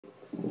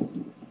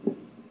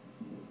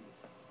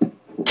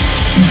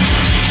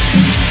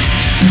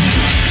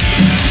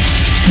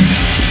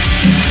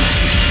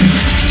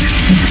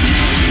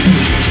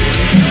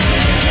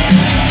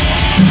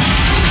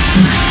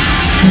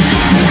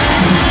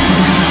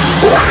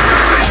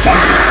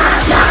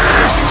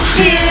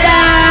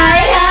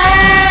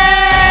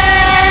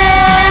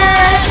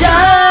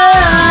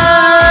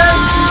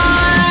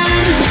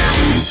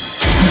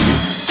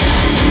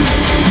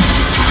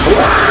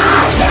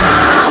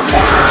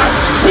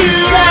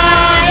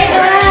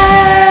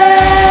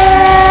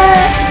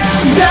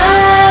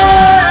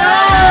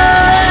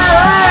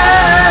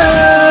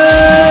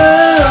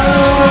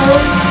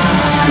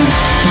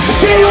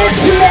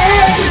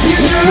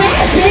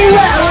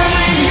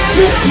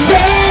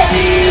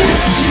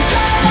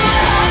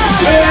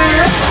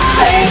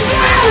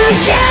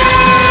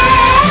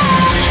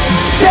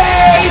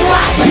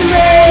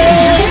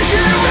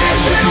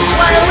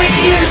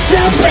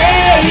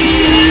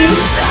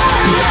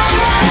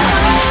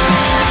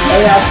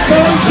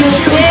Thank you,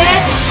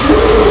 bitch.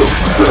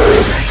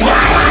 Get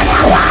out of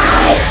the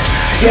way.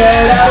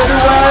 Get out of the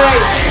way.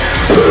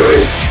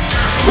 Bitch,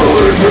 my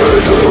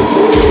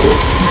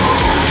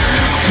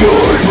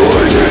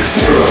mind is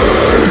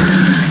turned.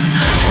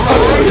 I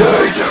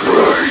hate to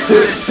break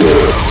this to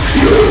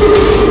you.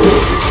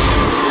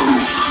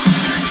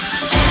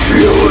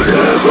 You would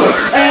never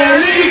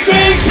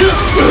anything to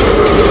me.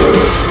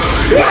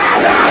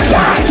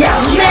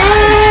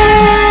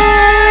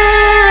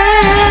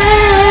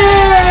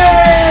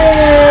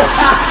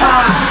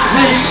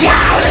 The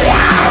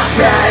shout-outs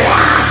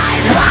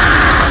alive.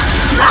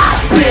 I'll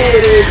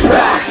spit it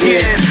back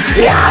in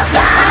your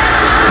face.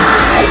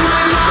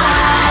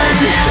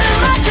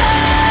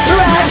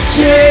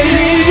 Raptured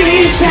in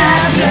these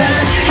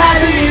chapters,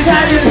 has a new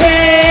type of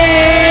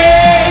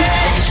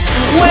page.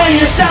 When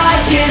you're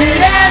stuck in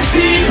an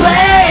empty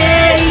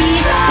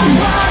place,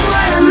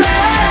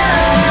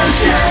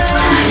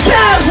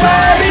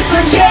 somewhere is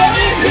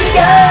forgetting to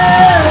go.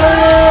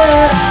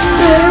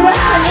 The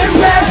wrong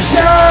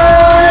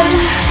impression,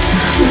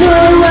 the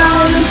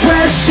wrong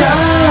impression.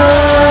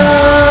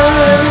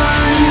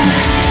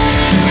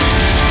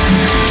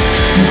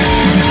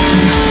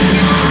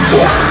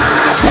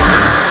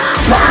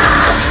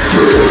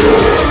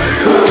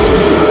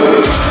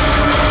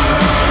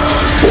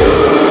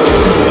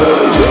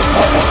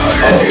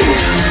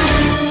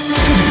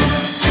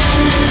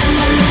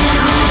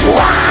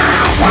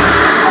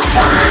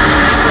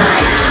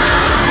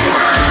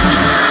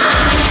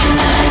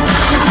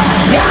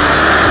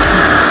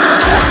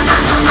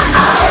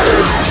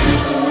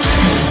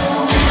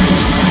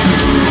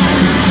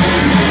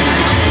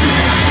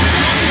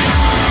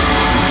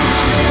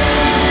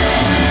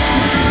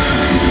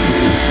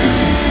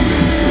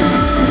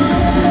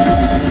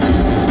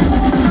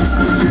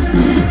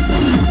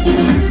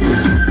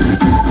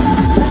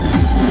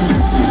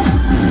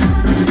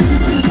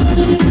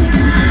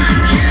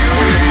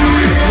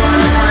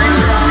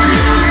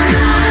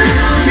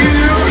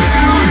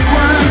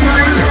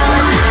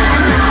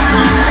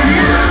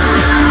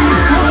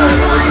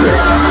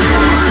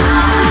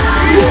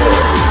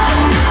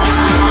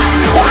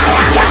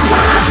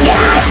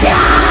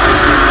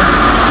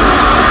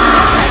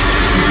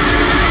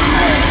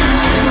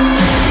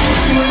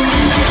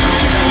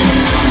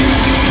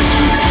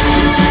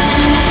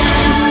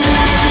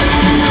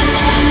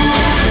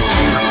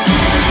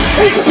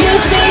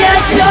 Excuse me, I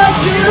told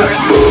you.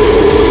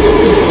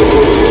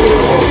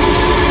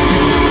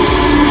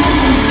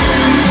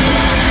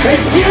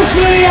 Excuse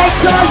me, I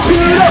told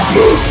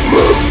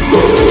you.